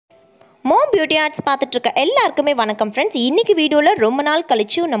Mom beauty arts பார்த்துட்டு இருக்க எல்லாருக்குமே வணக்கம் ஃப்ரெண்ட்ஸ். இன்னைக்கு வீடியோவில் ரொம்ப நாள்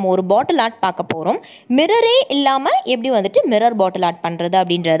கழிச்சு நம்ம ஒரு பாட்டில் ஆர்ட் பார்க்க போகிறோம். மிரரே இல்லாமல் எப்படி வந்துட்டு மிரர் பாட்டில் ஆர்ட் பண்ணுறது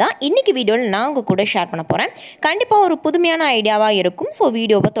அப்படின்றதான் இன்னைக்கு வீடியோவில் நான் உங்கள் கூட ஷேர் பண்ண போகிறேன். கண்டிப்பாக ஒரு புதுமையான ஐடியாவாக இருக்கும். ஸோ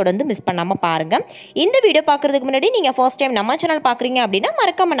வீடியோவை தொடர்ந்து மிஸ் பண்ணாமல் பாருங்கள். இந்த வீடியோ பார்க்குறதுக்கு முன்னாடி நீங்கள் ஃபர்ஸ்ட் டைம் நம்ம சேனல் பார்க்குறீங்க அப்படின்னா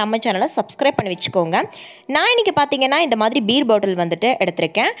மறக்காமல் நம்ம சேனலை சப்ஸ்கிரைப் பண்ணி வச்சுக்கோங்க. நான் இன்றைக்கி பார்த்தீங்கன்னா இந்த மாதிரி பீர் பாட்டில் வந்துட்டு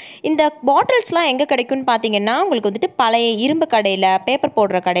எடுத்திருக்கேன். இந்த பாட்டில்ஸ்லாம் எங்கே கிடைக்கும்னு பார்த்தீங்கன்னா உங்களுக்கு வந்துட்டு பழைய இரும்பு கடையில், பேப்பர்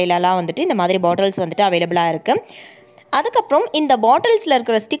போடுற கடையிலலாம் வந்துட்டு இந்த மாதிரி பாட்டில்ஸ் வந்துட்டு அவைலபிளாக இருக்குது. அதுக்கப்புறம் இந்த பாட்டில்ஸில்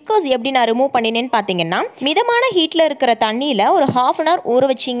இருக்கிற ஸ்டிக்கர்ஸ் எப்படி நான் ரிமூவ் பண்ணினேன்னு பார்த்தீங்கன்னா, மிதமான ஹீட்டில் இருக்கிற தண்ணியில் ஒரு ½ அன் ஹவர்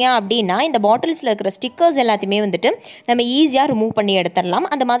ஊற வச்சிங்க அப்படின்னா இந்த பாட்டில்ஸில் இருக்கிற ஸ்டிக்கர்ஸ் எல்லாத்தையுமே வந்துட்டு நம்ம ஈஸியாக ரிமூவ் பண்ணி எடுத்துடலாம்.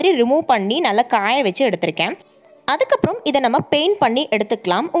 அந்த மாதிரி ரிமூவ் பண்ணி நல்லா காய வச்சு எடுத்திருக்கேன். அதுக்கப்புறம் இதை நம்ம பெயிண்ட் பண்ணி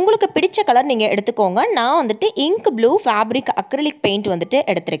எடுத்துக்கலாம். உங்களுக்கு பிடிச்ச கலர் நீங்கள் எடுத்துக்கோங்க. நான் வந்துட்டு ink blue fabric acrylic paint வந்துட்டு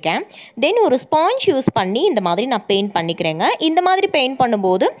எடுத்திருக்கேன். தென் ஒரு ஸ்பாஞ்ச் யூஸ் பண்ணி இந்த மாதிரி நான் பெயிண்ட் பண்ணிக்கிறேங்க. இந்த மாதிரி பெயிண்ட்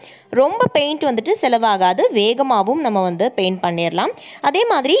பண்ணும்போது ரொம்ப பெயிண்ட் வந்துட்டு செலவாகாது, வேகமாகவும் நம்ம வந்து பெயிண்ட் பண்ணிடலாம். அதே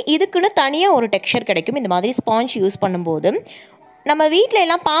மாதிரி இதுக்குன்னு தனியாக ஒரு டெக்ஸ்சர் கிடைக்கும் இந்த மாதிரி ஸ்பாஞ்ச் யூஸ் பண்ணும்போது. நம்ம வீட்டில்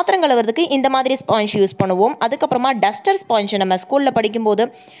எல்லாம் பாத்திரம் கழுவுறதுக்கு இந்த மாதிரி ஸ்பாஞ்ச் யூஸ் பண்ணுவோம். அதுக்கப்புறமா டஸ்டர் ஸ்பாஞ்ச், நம்ம ஸ்கூலில் படிக்கும்போது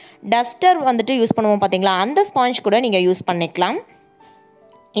டஸ்டர் வந்துட்டு யூஸ் பண்ணுவோம் பார்த்தீங்களா, அந்த ஸ்பாஞ்ச் கூட நீங்கள் யூஸ் பண்ணிக்கலாம்.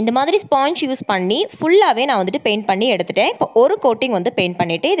 இந்த மாதிரி ஸ்பாஞ்ச் யூஸ் பண்ணி ஃபுல்லாகவே நான் வந்துட்டு பெயிண்ட் பண்ணி எடுத்துட்டேன். இப்போ ஒரு கோட்டிங் வந்து பெயிண்ட்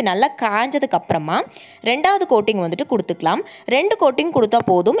பண்ணிவிட்டு இது நல்லா காஞ்சதுக்கப்புறமா ரெண்டாவது கோட்டிங் வந்துட்டு கொடுத்துக்கலாம். 2 கோட்டிங் கொடுத்தா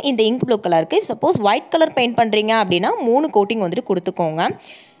போதும் இந்த இங்க் ப்ளூ கலருக்கு. சப்போஸ் ஒயிட் கலர் பெயிண்ட் பண்ணுறீங்க அப்படின்னா 3 கோட்டிங் வந்துட்டு கொடுத்துக்கோங்க.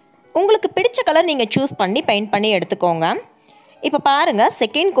 உங்களுக்கு பிடிச்ச கலர் நீங்கள் சூஸ் பண்ணி பெயிண்ட் பண்ணி எடுத்துக்கோங்க. இப்போ பாருங்கள்,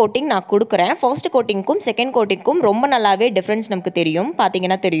 செகண்ட் கோட்டிங் நான் கொடுக்குறேன். ஃபர்ஸ்ட் கோட்டிங்க்கும் செகண்ட் கோட்டிங்க்கும் ரொம்ப நல்லாவே டிஃப்ரென்ஸ் நமக்கு தெரியும்,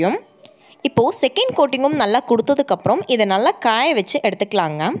 பார்த்தீங்கன்னா தெரியும். இப்போது செகண்ட் கோட்டிங்கும் நல்லா கொடுத்ததுக்கப்புறம் இதை நல்லா காய வச்சு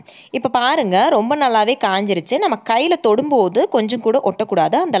எடுத்துக்கலாங்க. இப்போ பாருங்கள், ரொம்ப நல்லாவே காஞ்சிருச்சு. நம்ம கையில் தொடும்போது கொஞ்சம் கூட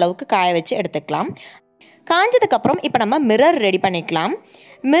ஒட்டக்கூடாது, அந்தளவுக்கு காய வச்சு எடுத்துக்கலாம். காஞ்சதுக்கப்புறம் இப்போ நம்ம மிரர் ரெடி பண்ணிக்கலாம்.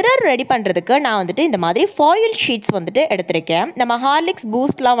 மிரர் ரெடி பண்ணுறதுக்கு நான் வந்துட்டு இந்த மாதிரி ஃபாயில் ஷீட்ஸ் வந்துட்டு எடுத்திருக்கேன். நம்ம ஹார்லிக்ஸ்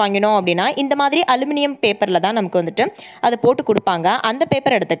பூஸ்ட்லாம் வாங்கினோம் அப்படின்னா இந்த மாதிரி அலுமினியம் பேப்பரில் தான் நமக்கு வந்துட்டு அதை போட்டு கொடுப்பாங்க. அந்த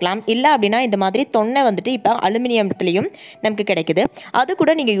பேப்பர் எடுத்துக்கலாம். இல்லை அப்படின்னா இந்த மாதிரி தொன்னை வந்துட்டு இப்போ அலுமினியத்துலேயும் நமக்கு கிடைக்குது, அது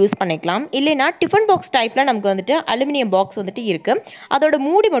கூட நீங்கள் யூஸ் பண்ணிக்கலாம். இல்லைனா டிஃபன் பாக்ஸ் டைப்பில் நமக்கு வந்துட்டு அலுமினியம் பாக்ஸ் வந்துட்டு இருக்குது, அதோட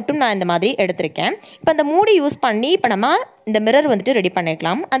மூடி மட்டும் நான் இந்த மாதிரி எடுத்திருக்கேன். இப்போ அந்த மூடி யூஸ் பண்ணி இப்போ நம்ம இந்த மிரர் வந்துட்டு ரெடி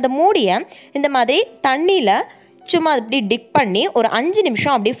பண்ணிக்கலாம். அந்த மூடியை இந்த மாதிரி தண்ணியில் சும்மா அப்படி டிப் பண்ணி ஒரு 5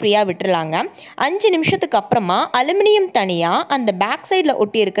 நிமிஷம் அப்படியே ஃப்ரீயாக விட்டுருலாங்க. 5 நிமிஷத்துக்கு அப்புறமா அலுமினியம் தனியாக, அந்த பேக் சைடில்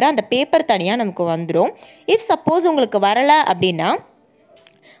ஒட்டி இருக்கிற அந்த பேப்பர் தனியாக நமக்கு வந்துடும். இஃப் சப்போஸ் உங்களுக்கு வரலை அப்படின்னா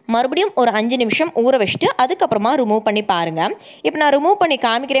மறுபடியும் ஒரு 5 நிமிஷம் ஊற வச்சுட்டு அதுக்கப்புறமா ரிமூவ் பண்ணி பாருங்கள். இப்போ நான் ரிமூவ் பண்ணி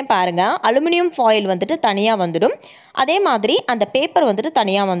காமிக்கிறேன் பாருங்கள். அலுமினியம் ஃபாயில் வந்துட்டு தனியாக வந்துடும். அதே மாதிரி அந்த பேப்பர் வந்துட்டு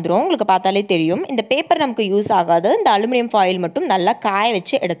தனியாக வந்துடும். உங்களுக்கு பார்த்தாலே தெரியும். இந்த பேப்பர் நமக்கு யூஸ் ஆகாது, இந்த அலுமினியம் ஃபாயில் மட்டும் நல்லா காய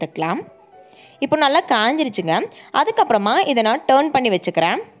வச்சு எடுத்துக்கலாம். இப்போ நல்லா காஞ்சிருச்சுங்க. அதுக்கப்புறமா இதை நான் டர்ன் பண்ணி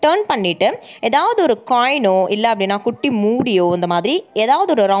வச்சுக்கிறேன். டர்ன் பண்ணிவிட்டு ஏதாவது ஒரு காயினோ இல்லை அப்படின்னா குட்டி மூடியோ இந்த மாதிரி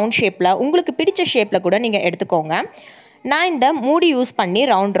ஏதாவது ஒரு ரவுண்ட் ஷேப்பில் உங்களுக்கு பிடிச்ச ஷேப்பில் கூட நீங்கள் எடுத்துக்கோங்க. நான் இந்த மூடி யூஸ் பண்ணி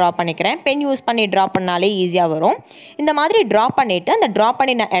ரவுண்ட் ட்ரா பண்ணிக்கிறேன். பென் யூஸ் பண்ணி ட்ரா பண்ணாலே ஈஸியாக வரும். இந்த மாதிரி ட்ரா பண்ணிவிட்டு அந்த ட்ரா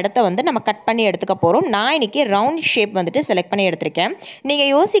பண்ணின இடத்த வந்து நம்ம கட் பண்ணி எடுத்துக்க போகிறோம். நான் இன்றைக்கி ரவுண்ட் ஷேப் வந்துட்டு செலக்ட் பண்ணி எடுத்திருக்கேன். நீங்கள்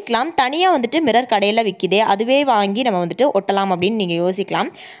யோசிக்கலாம், தனியாக வந்துட்டு மிரர் கடையில் விற்கிதே, அதுவே வாங்கி நம்ம வந்துட்டு ஒட்டலாம் அப்படின்னு நீங்கள் யோசிக்கலாம்.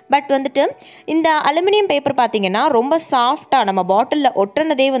 பட் வந்துட்டு இந்த அலுமினியம் பேப்பர் பார்த்திங்கன்னா ரொம்ப சாஃப்டாக, நம்ம பாட்டிலில்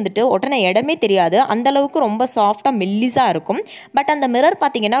ஒட்டினதே வந்துட்டு ஒட்டின இடமே தெரியாது, அந்தளவுக்கு ரொம்ப சாஃப்டாக மெல்லிஸாக இருக்கும். பட் அந்த மிரர்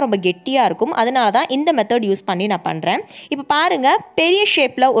பார்த்திங்கன்னா ரொம்ப கெட்டியாக இருக்கும். அதனால தான் இந்த மெத்தட் யூஸ் பண்ணி நான் பண்ணுறேன். இப்போ பாருங்கள், பெரிய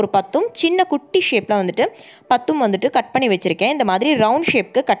ஷேப்பில் ஒரு 10, சின்ன குட்டி ஷேப்பில் வந்துட்டு 10 வந்துட்டு கட் பண்ணி வச்சுருக்கேன். இந்த மாதிரி ரவுண்ட்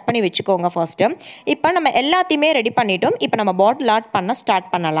ஷேப்க்கு கட் பண்ணி வச்சுக்கோங்க ஃபர்ஸ்ட்டு. இப்போ நம்ம எல்லாத்தையுமே ரெடி பண்ணிட்டோம். இப்போ நம்ம பாட்டில் ஆர்ட் பண்ண ஸ்டார்ட்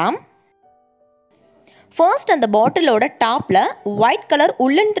பண்ணலாம். ஃபர்ஸ்ட் அந்த பாட்டிலோட டாப்பில் ஒயிட் கலர்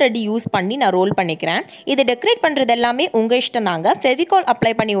உள்ளன் த்ரெட் யூஸ் பண்ணி நான் ரோல் பண்ணிக்கிறேன். இது டெக்கரேட் பண்ணுறது எல்லாமே உங்கள் இஷ்டம் தாங்க. ஃபெவிகால்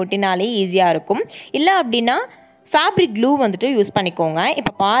அப்ளை பண்ணி ஒட்டினாலே ஈஸியாக இருக்கும். இல்லை அப்படின்னா ஃபேப்ரிக் க்ளூ வந்துட்டு யூஸ் பண்ணிக்கோங்க.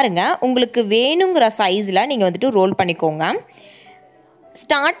 இப்போ பாருங்கள், உங்களுக்கு வேணுங்கிற சைஸில் நீங்கள் வந்துட்டு ரோல் பண்ணிக்கோங்க.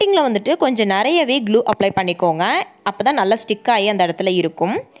 ஸ்டார்டிங்கில் வந்துட்டு கொஞ்சம் நிறையவே க்ளூ அப்ளை பண்ணிக்கோங்க, அப்போ தான் நல்லா ஸ்டிக் ஆகி அந்த இடத்துல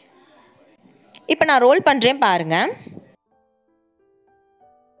இருக்கும். இப்போ நான் ரோல் பண்ணுறேன் பாருங்கள்.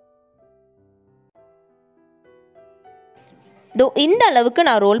 இந்த அளவுக்கு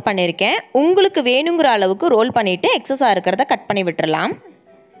நான் ரோல் பண்ணியிருக்கேன். உங்களுக்கு வேணுங்கிற அளவுக்கு ரோல் பண்ணிவிட்டு எக்ஸஸாக இருக்கிறத கட் பண்ணி விட்டுறலாம்.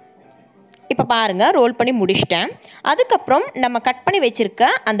 இப்போ பாருங்கள், ரோல் பண்ணி முடிச்சிட்டேன். அதுக்கப்புறம் நம்ம கட் பண்ணி வச்சுருக்க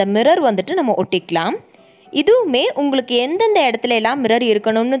அந்த மிரர் வந்துட்டு நம்ம ஒட்டிக்கலாம். இதுவுமே உங்களுக்கு எந்தெந்த இடத்துல எல்லாம் மிரர்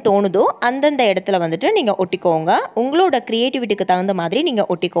இருக்கணும்னு தோணுதோ அந்தந்த இடத்துல வந்துட்டு நீங்கள் ஒட்டிக்கோங்க. உங்களோட க்ரியேட்டிவிட்டிக்கு தகுந்த மாதிரி நீங்கள்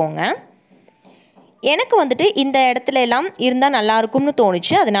ஒட்டிக்கோங்க. எனக்கு வந்துட்டு இந்த இடத்துல எல்லாம் இருந்தால் நல்லாயிருக்கும்னு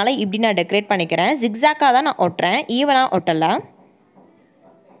தோணுச்சு, அதனால் இப்படி நான் டெக்கரேட் பண்ணிக்கிறேன். ஜிக்ஸாக்காக தான் நான் ஒட்டுறேன், ஈவனாக ஒட்டலை.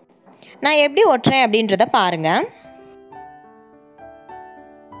 நான் எப்படி ஒட்டுறேன் அப்படின்றத பாருங்கள்.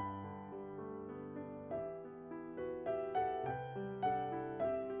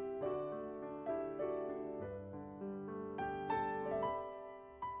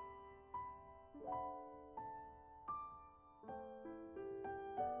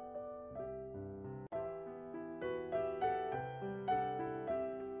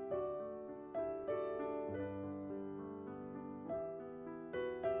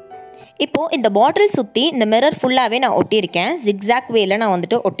 இப்போது இந்த பாட்டில் சுற்றி இந்த மிரர் ஃபுல்லாகவே நான் ஒட்டியிருக்கேன். ஜிக்ஸாக் வேல நான்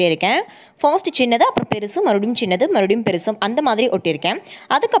வந்துட்டு ஒட்டியிருக்கேன். ஃபர்ஸ்ட்டு சின்னது, அப்புறம் பெருசு, மறுபடியும் சின்னது, மறுபடியும் பெருசும் அந்த மாதிரி ஒட்டியிருக்கேன்.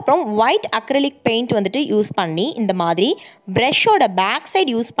 அதுக்கப்புறம் ஒயிட் அக்ரிலிக் பெயிண்ட் வந்துட்டு யூஸ் பண்ணி இந்த மாதிரி ப்ரஷ்ஷோட பேக்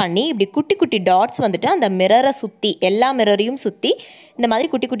சைடு யூஸ் பண்ணி இப்படி குட்டி குட்டி டாட்ஸ் வந்துட்டு அந்த மிரரை சுற்றி எல்லா மிரரையும் சுற்றி இந்த மாதிரி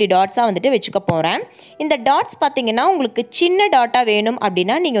குட்டி குட்டி டாட்ஸாக வந்துட்டு வச்சுக்க போகிறேன். இந்த டாட்ஸ் பார்த்திங்கன்னா உங்களுக்கு சின்ன டாட்டாக வேணும்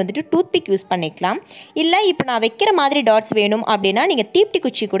அப்படின்னா நீங்கள் வந்துட்டு டூத்பிக் யூஸ் பண்ணிக்கலாம். இல்லை இப்போ நான் வைக்கிற மாதிரி டாட்ஸ் வேணும் அப்படின்னா நீங்கள் தீப்டி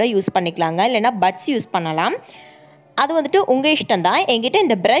குச்சி கூட யூஸ் பண்ணிக்கலாங்க. இல்லைனா பட்ஸ் யூஸ் பண்ணலாம். அது வந்துட்டு உங்கள் இஷ்டம் தான். என்கிட்ட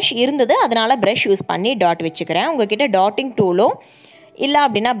இந்த ப்ரஷ் இருந்தது, அதனால் ப்ரஷ் யூஸ் பண்ணி டாட் வச்சுக்கிறேன். உங்கள்கிட்ட டாட்டிங் டூலோ இல்லை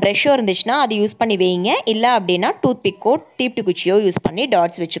அப்படின்னா ப்ரஷ்ஷோ இருந்துச்சுன்னா அது யூஸ் பண்ணி வைங்க. இல்லை அப்படின்னா டூத்பிக்கோ தீப்டி குச்சியோ யூஸ் பண்ணி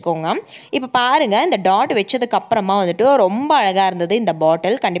டாட்ஸ் வச்சுக்கோங்க. இப்போ பாருங்கள், இந்த டாட் வச்சதுக்கப்புறமா வந்துட்டு ரொம்ப அழகாக இருந்தது இந்த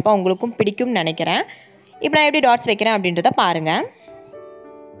பாட்டில். கண்டிப்பாக உங்களுக்கும் பிடிக்கும்னு நினைக்கிறேன். இப்போ நான் எப்படி டாட்ஸ் வைக்கிறேன் அப்படின்றத பாருங்கள்.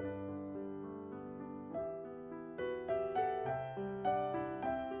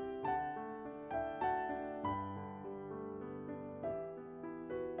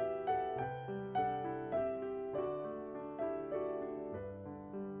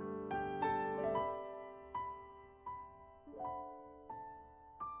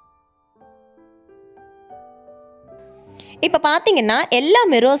 இப்போ பார்த்தீங்கன்னா எல்லா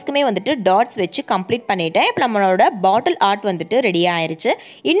மிரர்ஸ்க்குமே வந்துட்டு டாட்ஸ் வச்சு கம்ப்ளீட் பண்ணிவிட்டேன். இப்போ நம்மளோட பாட்டில் ஆர்ட் வந்துட்டு ரெடி ஆயிடுச்சு.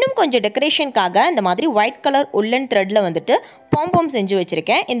 இன்னும் கொஞ்சம் டெக்கரேஷனுக்காக இந்த மாதிரி ஒயிட் கலர் உல்லன் த்ரெட்டில் வந்துட்டு பாம்பம் செஞ்சு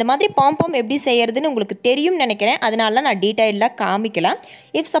வச்சுருக்கேன். இந்த மாதிரி பாம்பம் எப்படி செய்கிறதுன்னு உங்களுக்கு தெரியும்னு நினைக்கிறேன். அதனால நான் டீட்டெயிலாக காமிக்கலாம்.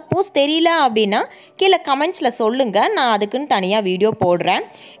 இஃப் சப்போஸ் தெரியல அப்படின்னா கீழே கமெண்ட்ஸில் சொல்லுங்கள், நான் அதுக்குன்னு தனியாக வீடியோ போடுறேன்.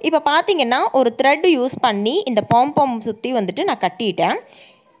 இப்போ பார்த்தீங்கன்னா ஒரு த்ரெட் யூஸ் பண்ணி இந்த பாம்பம் சுற்றி வந்துட்டு நான் கட்டிட்டேன்.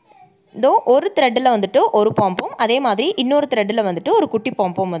 இதோ ஒரு த்ரெட்டில் வந்துட்டு ஒரு பாம்பும், அதே மாதிரி இன்னொரு த்ரெட்டில் வந்துட்டு ஒரு குட்டி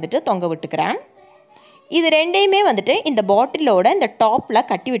பாம்பும் வந்துட்டு தொங்க விட்டுக்கிறேன். இது ரெண்டையுமே வந்துட்டு இந்த பாட்டிலோட இந்த டாப்பில்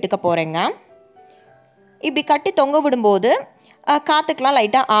கட்டி விட்டுக்க போகிறேங்க. இப்படி கட்டி தொங்க விடும்போது காற்றுக்கெலாம்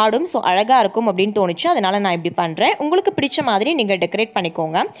லைட்டாக ஆடும். ஸோ அழகாக இருக்கும் அப்படின்னு தோணுச்சு. அதனால் நான் இப்படி பண்ணுறேன். உங்களுக்கு பிடிச்ச மாதிரி நீங்கள் டெக்கரேட்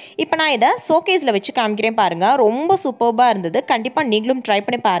பண்ணிக்கோங்க. இப்போ நான் இதை ஷோகேஸில் வச்சு காமிக்கிறேன் பாருங்கள். ரொம்ப சூப்பர்பாக இருந்தது. கண்டிப்பாக நீங்களும் ட்ரை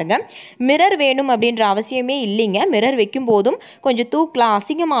பண்ணி பாருங்கள். மிரர் வேணும் அப்படின்ற அவசியமே இல்லைங்க. மிரர் வைக்கும் போதும் கொஞ்சம் தூக்கலாம்,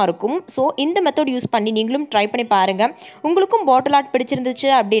 அசிங்கமாக இருக்கும். ஸோ இந்த மெத்தட் யூஸ் பண்ணி நீங்களும் ட்ரை பண்ணி பாருங்கள். உங்களுக்கும் பாட்டில் ஆர்ட் பிடிச்சிருந்துச்சு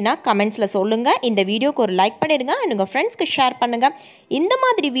அப்படின்னா கமெண்ட்ஸில் சொல்லுங்கள். இந்த வீடியோக்கு ஒரு லைக் பண்ணிடுங்க. உங்கள் ஃப்ரெண்ட்ஸ்க்கு ஷேர் பண்ணுங்கள். இந்த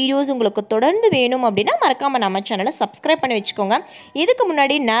மாதிரி வீடியோஸ் உங்களுக்கு தொடர்ந்து வேணும் அப்படின்னா மறக்காமல் நம்ம சேனலை சப்ஸ்கிரைப் பண்ணி வச்சுக்கோங்க. இதுக்கு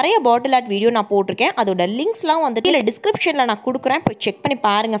முன்னாடி நிறைய பாட்டில் ஆர்ட் வீடியோ நான் போட்டிருக்கேன். அதோட லிங்க்ஸ்லாம் வந்துட்டு இல்லை டிஸ்கிரிப்ஷனில் நான் கொடுக்குறேன். போய் செக் பண்ணி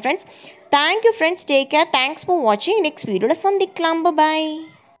பாருங்கள் friends. Thank you friends. Take care. Thanks for வாட்சிங். நெக்ஸ்ட் வீடியோவில் சந்திக்கலாம். பாய்.